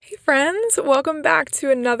friends, welcome back to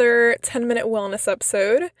another 10-minute wellness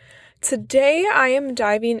episode. Today I am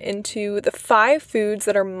diving into the 5 foods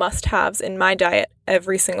that are must-haves in my diet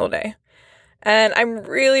every single day. And I'm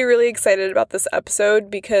really excited about this episode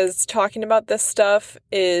because talking about this stuff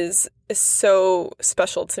is so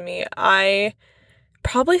special to me.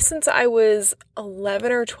 Probably since I was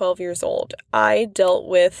 11 or 12 years old, I dealt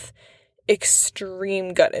with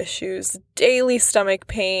extreme gut issues, daily stomach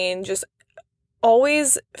pain, just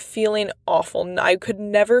always feeling awful. I could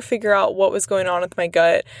never figure out what was going on with my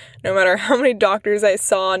gut, no matter how many doctors I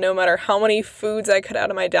saw, no matter how many foods I cut out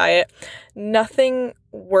of my diet. Nothing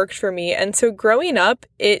worked for me. And so growing up,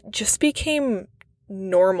 it just became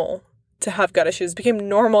normal to have gut issues. It became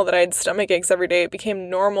normal that I had stomach aches every day. It became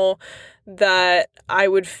normal that I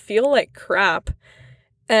would feel like crap.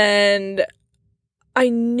 And I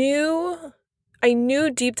knew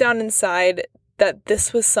deep down inside that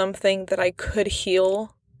this was something that I could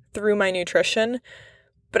heal through my nutrition,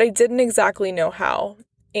 but I didn't exactly know how.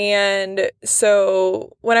 And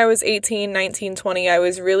so when I was 18, 19, 20, I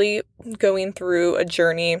was really going through a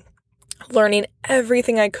journey, learning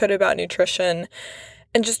everything I could about nutrition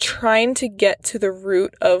and just trying to get to the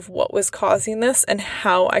root of what was causing this and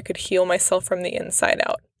how I could heal myself from the inside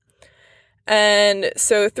out. And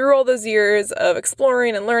so through all those years of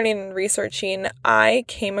exploring and learning and researching, I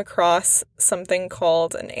came across something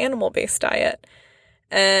called an animal-based diet.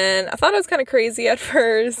 And I thought it was kind of crazy at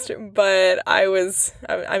first, but I was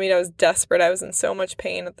desperate. I was in so much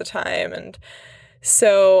pain at the time. And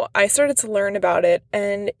so I started to learn about it,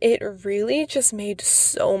 and it really just made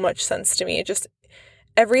so much sense to me. Just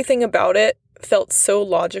everything about it felt so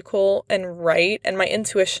logical and right. And my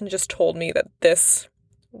intuition just told me that this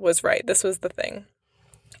was right. This was the thing.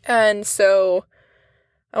 And so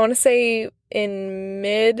I want to say in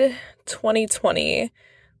mid 2020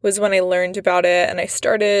 was when I learned about it, and I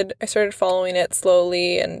started following it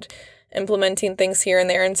slowly and implementing things here and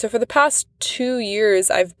there. And so for the past 2 years,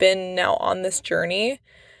 I've been now on this journey.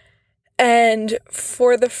 And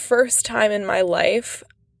for the first time in my life,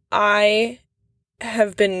 I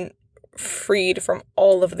have been freed from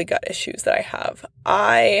all of the gut issues that I have.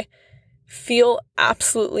 I feel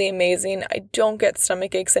absolutely amazing. I don't get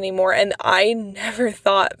stomach aches anymore, and I never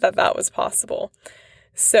thought that that was possible.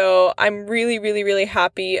 So I'm really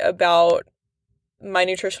happy about my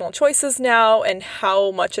nutritional choices now and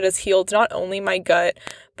how much it has healed not only my gut,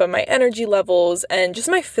 but my energy levels and just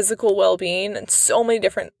my physical well-being, and so many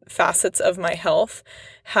different facets of my health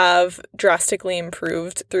have drastically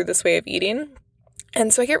improved through this way of eating.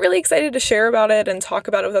 And so I get really excited to share about it and talk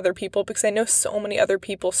about it with other people because I know so many other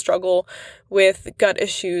people struggle with gut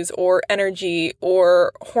issues or energy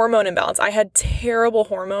or hormone imbalance. I had terrible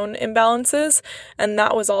hormone imbalances, and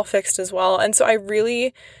that was all fixed as well. And so I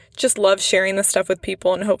really just love sharing this stuff with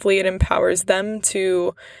people, and hopefully it empowers them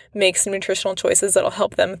to make some nutritional choices that'll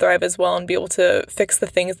help them thrive as well and be able to fix the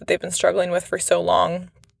things that they've been struggling with for so long.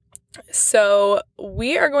 So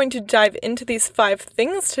we are going to dive into these 5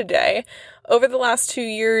 things today. Over the last 2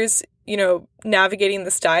 years, navigating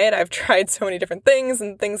this diet, I've tried so many different things,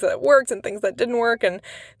 and things that worked and things that didn't work, and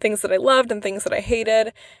things that I loved and things that I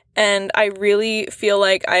hated. And I really feel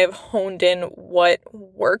like I have honed in what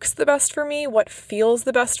works the best for me, what feels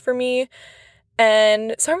the best for me.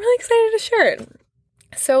 And so I'm really excited to share it.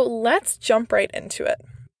 So let's jump right into it.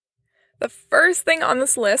 The first thing on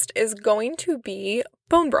this list is going to be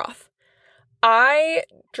bone broth. I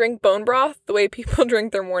drink bone broth the way people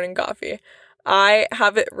drink their morning coffee. I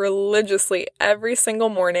have it religiously every single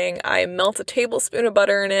morning. I melt a tablespoon of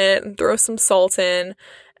butter in it and throw some salt in,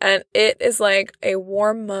 and it is like a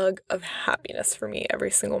warm mug of happiness for me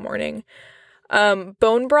every single morning.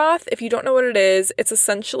 Bone broth, if you don't know what it is, it's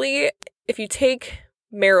essentially if you take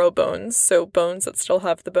marrow bones, so bones that still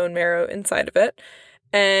have the bone marrow inside of it,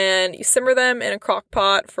 and you simmer them in a crock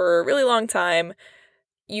pot for a really long time,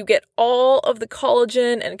 you get all of the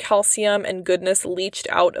collagen and calcium and goodness leached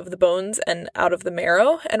out of the bones and out of the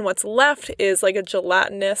marrow, and what's left is like a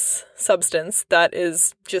gelatinous substance that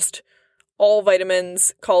is just all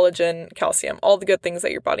vitamins, collagen, calcium, all the good things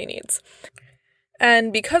that your body needs.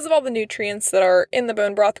 And because of all the nutrients that are in the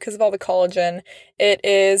bone broth, because of all the collagen, it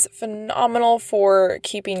is phenomenal for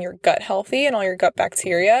keeping your gut healthy and all your gut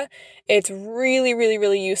bacteria. It's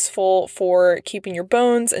really useful for keeping your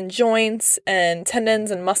bones and joints and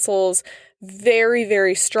tendons and muscles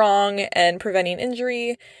very strong and preventing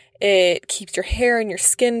injury. It keeps your hair and your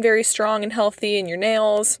skin very strong and healthy, and your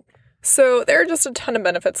nails. So there are just a ton of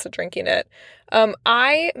benefits to drinking it.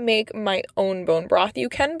 I make my own bone broth. You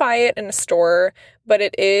can buy it in a store, but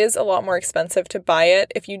it is a lot more expensive to buy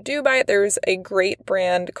it. If you do buy it, there's a great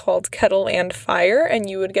brand called Kettle and Fire, and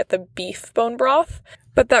you would get the beef bone broth.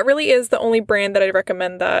 But that really is the only brand that I'd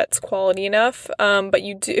recommend that's quality enough. But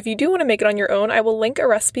if you do want to make it on your own, I will link a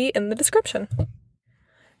recipe in the description.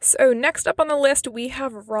 So next up on the list, we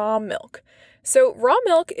have raw milk. So raw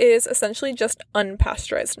milk is essentially just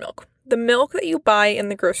unpasteurized milk. The milk that you buy in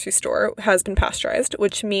the grocery store has been pasteurized,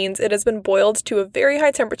 which means it has been boiled to a very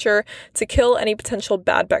high temperature to kill any potential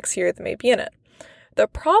bad bacteria that may be in it. The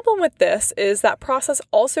problem with this is that process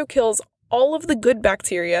also kills all of the good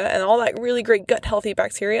bacteria and all that really great gut healthy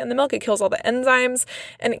bacteria in the milk. It kills all the enzymes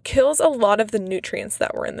and it kills a lot of the nutrients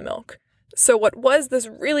that were in the milk. So what was this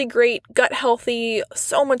really great gut healthy,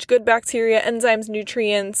 so much good bacteria, enzymes,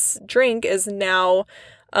 nutrients drink is now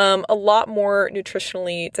a lot more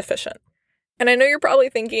nutritionally deficient. And I know you're probably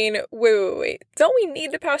thinking, wait, don't we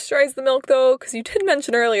need to pasteurize the milk though? Because you did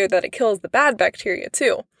mention earlier that it kills the bad bacteria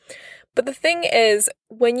too. But the thing is,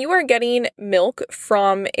 when you are getting milk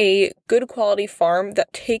from a good quality farm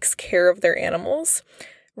that takes care of their animals,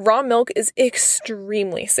 raw milk is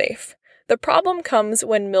extremely safe. The problem comes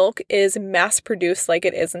when milk is mass-produced like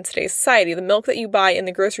it is in today's society. The milk that you buy in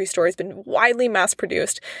the grocery store has been widely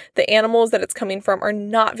mass-produced. The animals that it's coming from are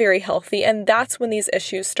not very healthy, and that's when these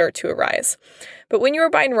issues start to arise. But when you are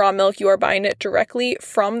buying raw milk, you are buying it directly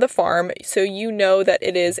from the farm, so you know that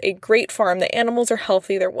it is a great farm. The animals are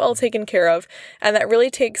healthy, they're well taken care of, and that really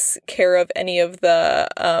takes care of any of the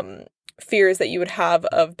fears that you would have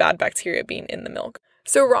of bad bacteria being in the milk.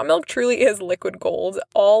 So raw milk truly is liquid gold.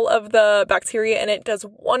 All of the bacteria in it does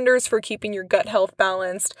wonders for keeping your gut health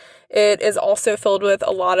balanced. It is also filled with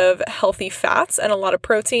a lot of healthy fats and a lot of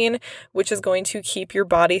protein, which is going to keep your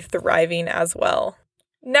body thriving as well.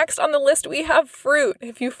 Next on the list, we have fruit.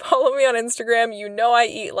 If you follow me on Instagram, you know I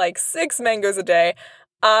eat like 6 mangoes a day.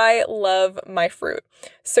 I love my fruit.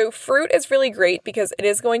 So fruit is really great because it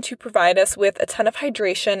is going to provide us with a ton of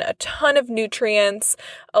hydration, a ton of nutrients,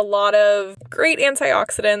 a lot of great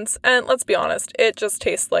antioxidants, and let's be honest, it just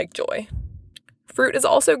tastes like joy. Fruit is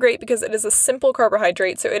also great because it is a simple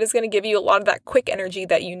carbohydrate, so it is going to give you a lot of that quick energy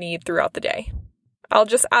that you need throughout the day. I'll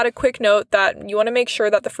just add a quick note that you want to make sure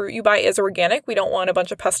that the fruit you buy is organic. We don't want a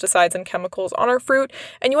bunch of pesticides and chemicals on our fruit.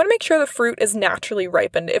 And you want to make sure the fruit is naturally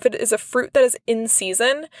ripened. If it is a fruit that is in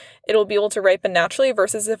season, it'll be able to ripen naturally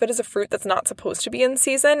versus if it is a fruit that's not supposed to be in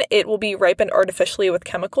season, it will be ripened artificially with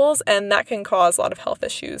chemicals, and that can cause a lot of health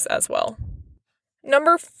issues as well.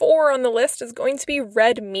 Number 4 on the list is going to be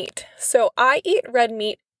red meat. So I eat red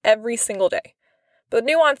meat every single day. The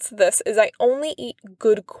nuance to this is I only eat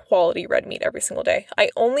good quality red meat every single day. I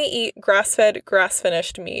only eat grass-fed,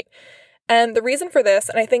 grass-finished meat. And the reason for this,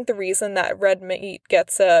 and I think the reason that red meat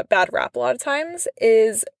gets a bad rap a lot of times,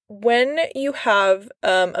 is when you have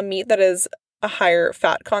a meat that is a higher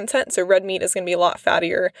fat content, so red meat is going to be a lot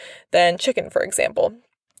fattier than chicken, for example.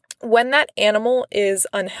 When that animal is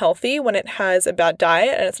unhealthy, when it has a bad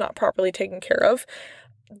diet and it's not properly taken care of,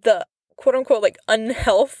 the quote-unquote like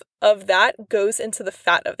unhealth of that goes into the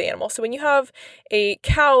fat of the animal. So when you have a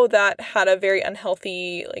cow that had a very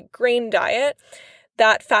unhealthy like grain diet,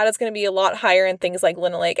 that fat is going to be a lot higher in things like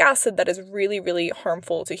linoleic acid that is really, really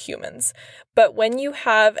harmful to humans. But when you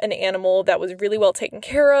have an animal that was really well taken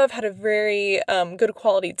care of, had a very good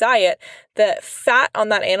quality diet, the fat on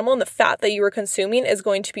that animal and the fat that you are consuming is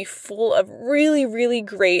going to be full of really, really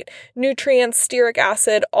great nutrients, stearic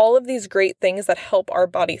acid, all of these great things that help our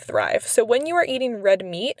body thrive. So when you are eating red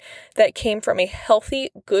meat that came from a healthy,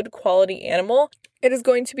 good quality animal, it is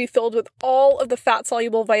going to be filled with all of the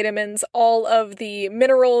fat-soluble vitamins, all of the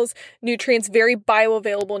minerals, nutrients, very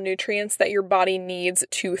bioavailable nutrients that your body needs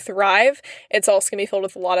to thrive. It's also going to be filled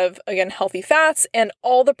with a lot of, again, healthy fats and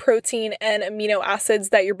all the protein and amino acids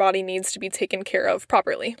that your body needs to be taken care of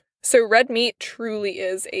properly. So red meat truly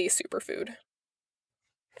is a superfood.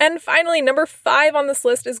 And finally, number 5 on this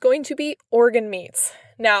list is going to be organ meats.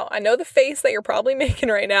 Now, I know the face that you're probably making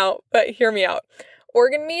right now, but hear me out.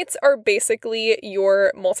 Organ meats are basically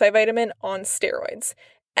your multivitamin on steroids.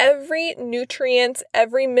 Every nutrient,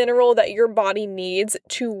 every mineral that your body needs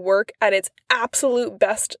to work at its absolute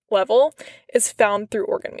best level is found through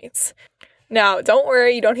organ meats. Now, don't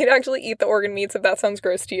worry, you don't need to actually eat the organ meats if that sounds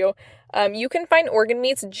gross to you. You can find organ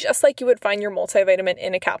meats just like you would find your multivitamin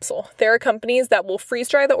in a capsule. There are companies that will freeze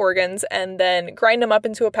dry the organs and then grind them up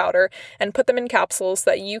into a powder and put them in capsules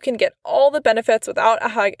so that you can get all the benefits without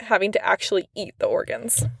having to actually eat the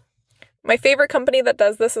organs. My favorite company that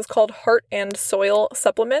does this is called Heart and Soil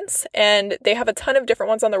Supplements, and they have a ton of different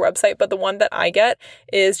ones on their website, but the one that I get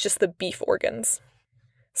is just the beef organs.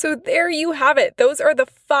 So there you have it. Those are the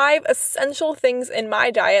 5 essential things in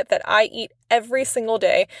my diet that I eat every single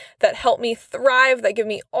day that help me thrive, that give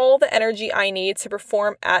me all the energy I need to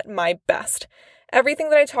perform at my best. Everything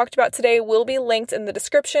that I talked about today will be linked in the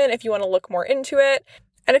description if you want to look more into it.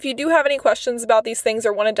 And if you do have any questions about these things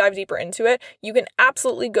or want to dive deeper into it, you can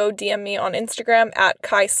absolutely go DM me on Instagram at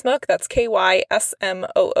Kai Smook. That's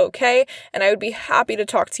KYSMOOK. And I would be happy to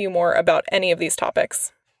talk to you more about any of these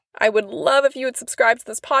topics. I would love if you would subscribe to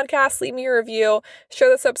this podcast, leave me a review, share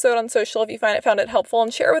this episode on social if you found it helpful,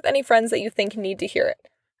 and share it with any friends that you think need to hear it.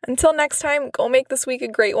 Until next time, go make this week a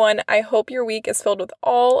great one. I hope your week is filled with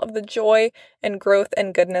all of the joy and growth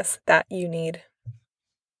and goodness that you need.